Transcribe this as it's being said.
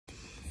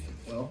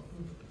Well,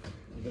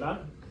 is it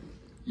on?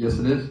 Yes,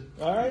 it is.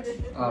 All right.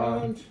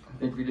 I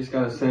think we just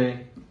got to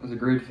say it was a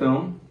great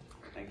film.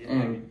 Thank you.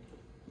 And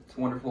it's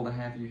wonderful to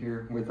have you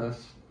here with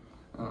us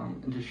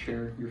and just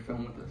share your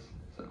film with us.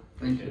 So,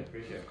 thank you.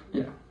 Appreciate it.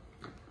 Yeah.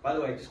 By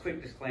the way, just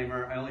quick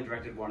disclaimer, I only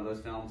directed one of those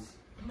films.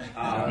 We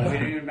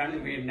didn't even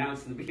remember we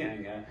announced in the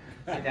beginning.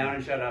 Sit down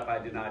and shut up. I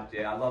did not.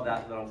 I love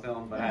that little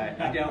film, but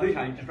I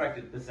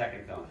directed the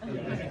second film.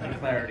 For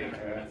clarity.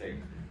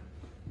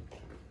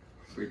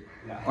 Sweet.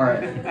 Yeah. All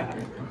right.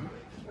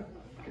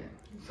 Okay.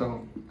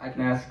 So I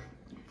can ask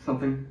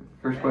something.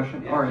 First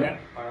question. Yeah. All right.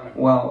 Yeah.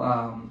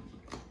 Well,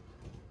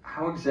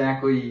 how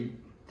exactly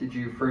did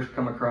you first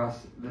come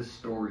across this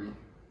story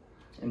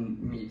and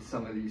meet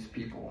some of these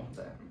people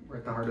that were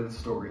at the heart of the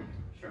story?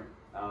 Sure.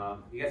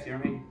 You guys hear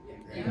me?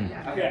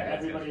 Yeah. Okay.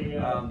 Everybody.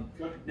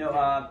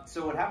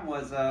 So what happened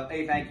was,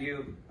 hey, thank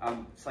you.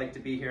 I'm psyched to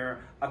be here.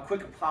 A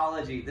quick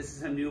apology. This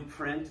is a new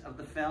print of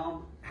the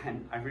film,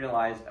 and I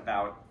realized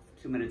about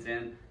 2 minutes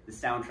in, the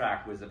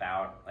soundtrack was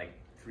about like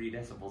 3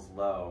 decibels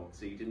low,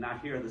 so you did not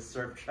hear the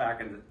surf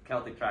track and the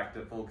Celtic track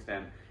to full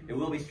extent. It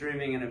will be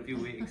streaming in a few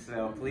weeks,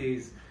 so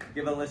please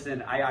give a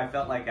listen. I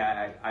felt like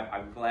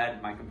I'm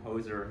glad my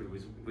composer, who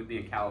was with me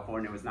in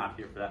California, was not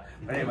here for that.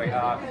 But anyway,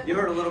 you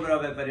heard a little bit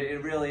of it, but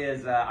it really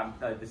is the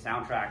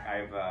soundtrack.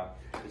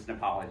 Just an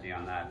apology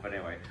on that. But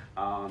anyway,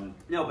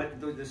 no. But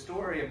the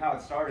story of how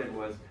it started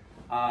was,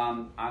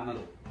 I'm a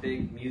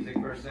big music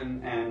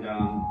person, and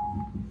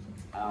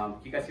can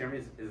you guys hear me?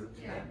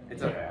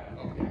 It's okay.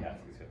 Yeah,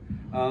 it's good.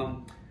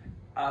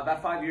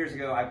 About 5 years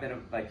ago, I've been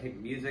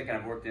taking music, and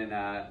I've worked in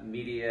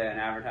media and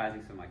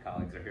advertising. Some of my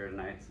colleagues are here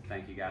tonight, so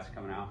thank you guys for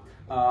coming out.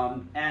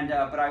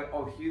 But I'm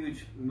a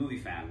huge movie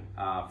fan,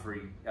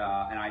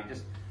 and I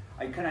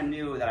kind of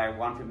knew that I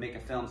wanted to make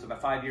a film. So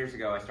about 5 years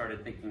ago, I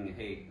started thinking,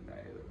 hey,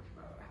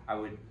 I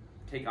would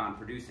take on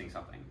producing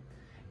something,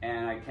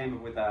 and I came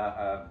up with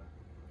a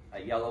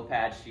yellow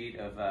pad sheet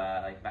of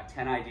about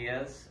 10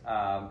 ideas.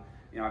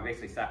 I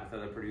basically sat with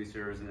other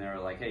producers, and they were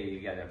like, hey,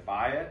 you gotta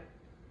buy it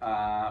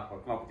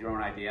or come up with your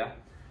own idea.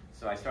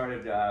 So I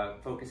started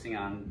focusing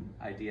on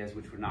ideas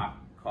which would not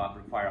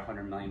require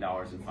 $100 million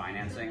in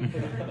financing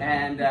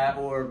and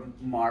or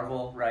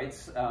Marvel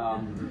rights.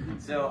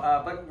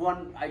 But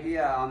one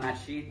idea on that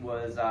sheet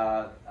was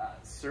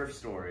surf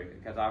story,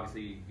 because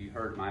obviously you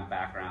heard my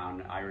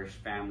background, Irish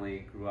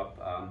family, grew up,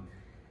 but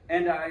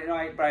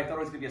I thought it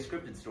was gonna be a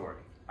scripted story.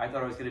 I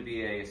thought it was going to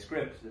be a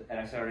script, and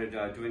I started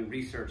doing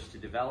research to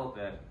develop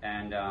it,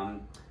 and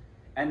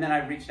then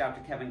I reached out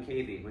to Kevin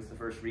Cavey, was the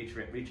first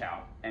reach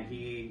out, and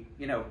he,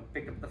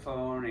 picked up the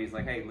phone, and he's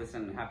like, hey,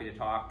 listen, happy to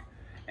talk,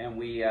 and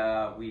we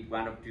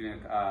wound up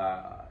doing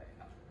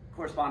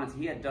correspondence.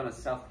 He had done a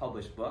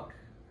self-published book,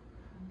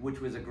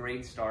 which was a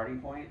great starting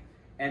point,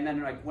 and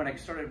then when I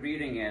started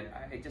reading it,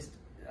 the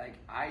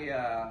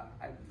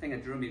thing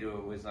that drew me to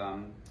it was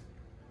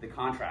the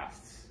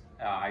contrasts.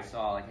 I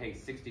saw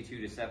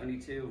 62 to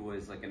 72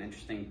 was an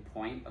interesting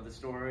point of the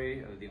story,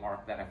 of the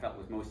arc that I felt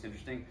was most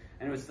interesting.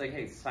 And it was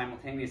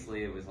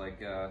simultaneously it was I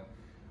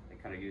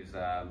kind of use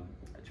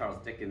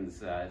Charles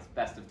Dickens'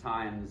 best of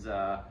times,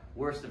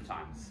 worst of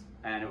times.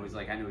 And it was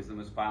I knew it was the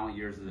most violent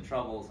years of the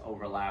Troubles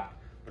overlapped,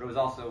 but it was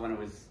also when it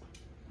was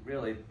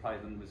really probably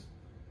the most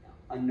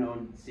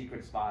unknown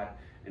secret spot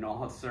in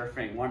all of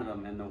surfing, one of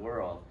them in the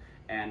world.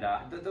 And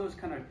those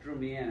kind of drew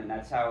me in, and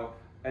that's how.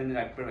 And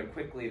then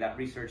quickly that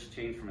research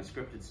changed from a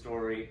scripted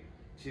story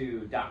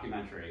to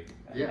documentary.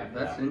 Yeah,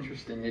 that's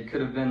interesting. It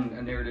could have been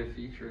a narrative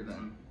feature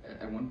then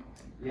at one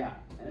point. Yeah,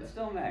 and it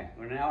still may.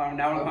 We're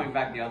going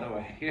back the other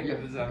way. Yeah,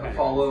 a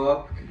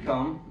follow-up could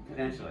come.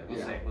 Potentially,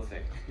 we'll see.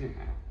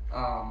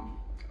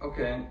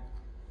 Okay.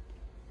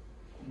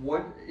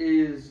 What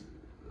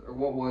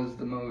was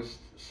the most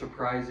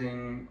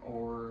surprising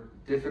or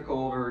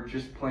difficult or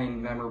just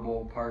plain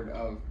memorable part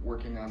of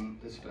working on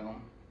this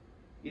film?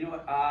 You know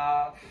what?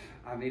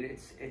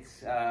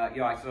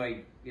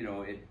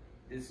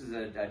 This is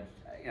a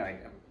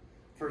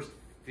first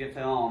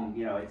film.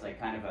 It's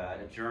kind of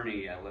a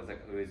journey. It was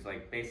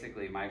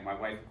basically my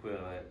wife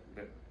equivalent.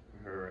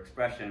 Her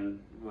expression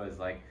was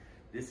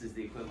this is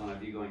the equivalent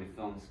of you going to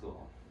film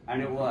school,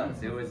 and it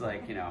was. It was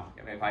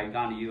if I had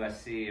gone to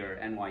USC or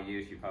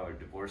NYU, she probably would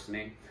divorce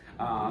me.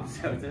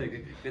 So it's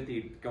good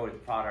to go with the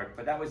product.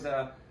 But that was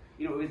I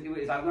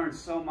learned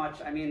so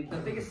much. I mean, the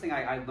biggest thing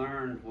I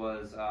learned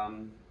was,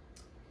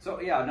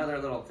 another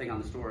little thing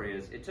on the story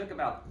is it took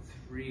about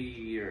 3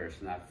 years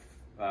from that,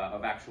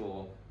 of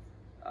actual,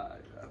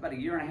 about a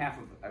year and a half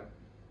of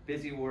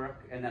busy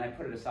work, and then I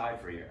put it aside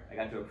for a year. I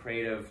got to a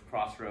creative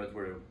crossroads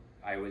where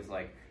I was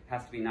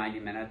has to be 90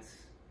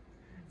 minutes.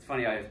 It's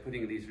funny, I was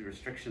putting these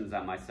restrictions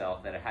on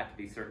myself that it had to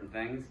be certain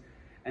things.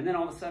 And then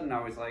all of a sudden I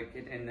was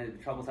and the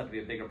Troubles had to be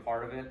a bigger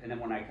part of it. And then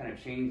when I kind of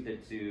changed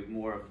it to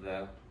more of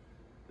the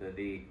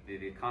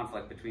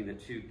conflict between the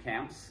two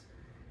camps,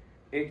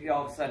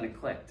 all of a sudden it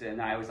clicked,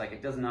 and I was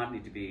it does not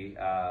need to be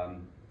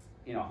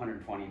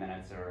 120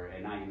 minutes or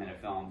a 90-minute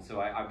film. So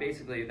I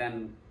basically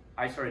then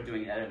I started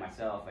doing edit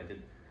myself.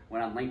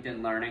 went on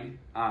LinkedIn Learning,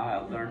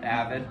 learned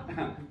Avid.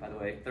 By the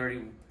way,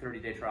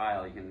 30-day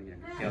trial, you can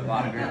get a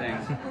lot of your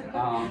things.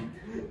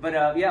 But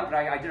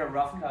I did a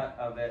rough cut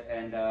of it,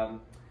 and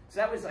so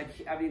that was like,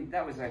 I mean,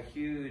 that was a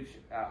huge.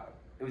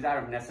 It was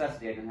out of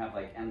necessity. I didn't have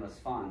like endless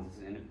funds,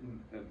 and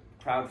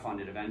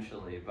crowdfunded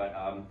eventually. But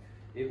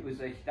it was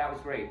that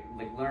was great.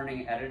 Like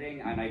learning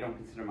editing, and I don't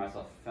consider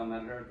myself a film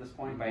editor at this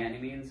point by any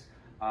means.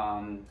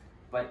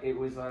 But it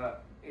was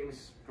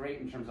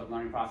great in terms of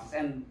learning process.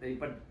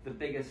 But the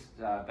biggest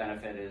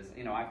benefit is,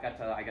 you know, I got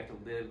to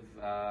live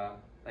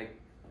like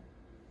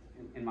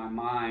in my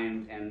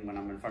mind, and when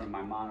I'm in front of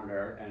my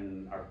monitor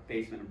in our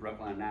basement in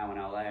Brooklyn, now in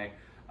LA.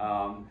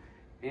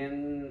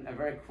 In a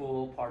very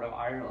cool part of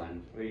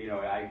Ireland, where, you know,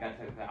 I got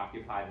to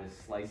occupy this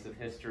slice of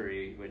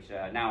history, which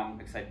now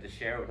I'm excited to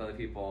share with other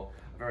people.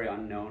 A very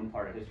unknown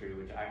part of history,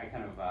 which I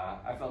kind of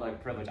I felt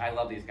like privileged. I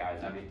love these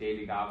guys. I mean,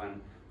 Davy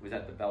Gavin was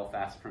at the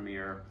Belfast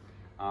premiere,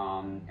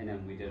 and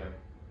then we did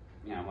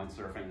went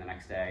surfing the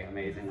next day.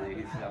 Amazingly,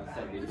 he's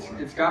 74.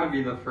 It's got to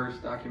be the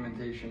first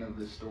documentation of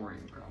this story,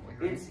 probably.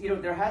 Right? It's, you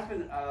know, there has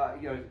been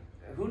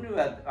who knew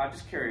that? I'm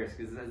just curious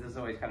because this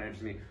always kind of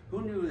interests me.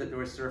 Who knew that there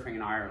was surfing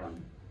in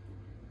Ireland?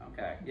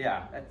 Okay,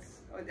 yeah,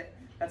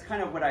 that's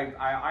kind of what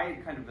I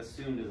kind of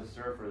assumed as a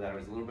surfer, that it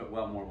was a little bit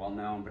more well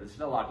known, but it's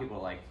still a lot of people,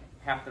 like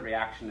half the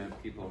reaction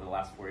of people over the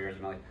last 4 years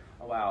are like,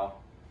 oh wow,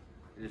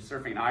 there's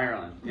surfing in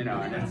Ireland, you know,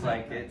 and it's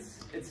like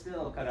it's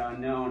still kind of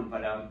unknown,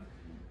 but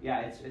yeah,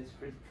 it's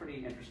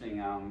pretty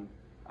interesting.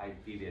 I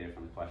deviated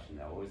from the question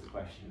though. What was the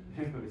question?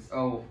 It was,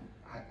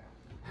 I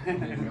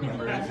didn't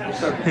remember.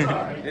 It's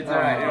okay. It's all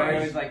right.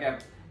 It was like a.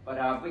 But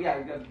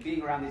yeah,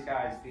 being around these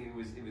guys, it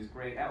was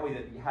great.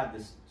 You had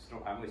this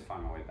story. I always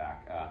find my way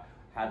back.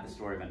 Had the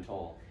story been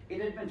told?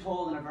 It had been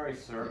told in a very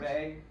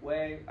survey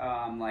way.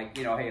 Like,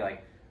 you know, hey,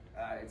 like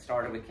it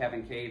started with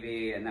Kevin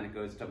Cavey, and then it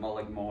goes to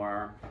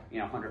Mulligmore, you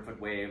know,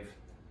 100-foot wave,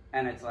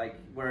 and it's like,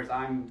 whereas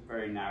I'm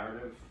very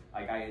narrative.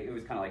 Like it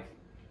was kind of like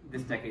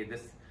this decade,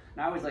 this.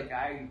 And I was like,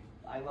 I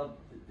love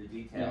the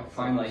details. Yeah,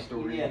 find like, the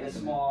stories. yeah, the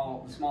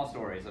small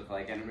stories of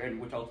like, and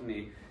which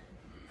ultimately.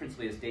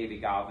 Principally is Davy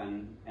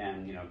Gavin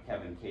and, you know,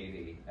 Kevin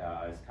Cavey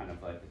as kind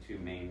of like the two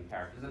main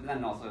characters, and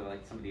then also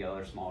like some of the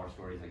other smaller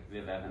stories like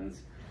Viv Evans,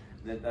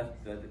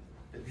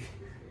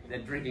 the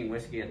drinking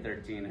whiskey at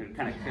 13 who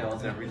kind of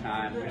kills every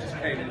time, which is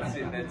great. And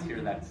it's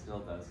here that still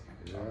does.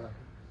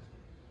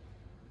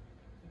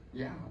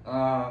 Yeah.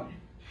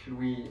 Should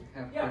we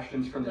have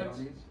questions from the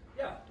audience?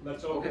 Yeah,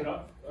 let's open it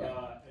up.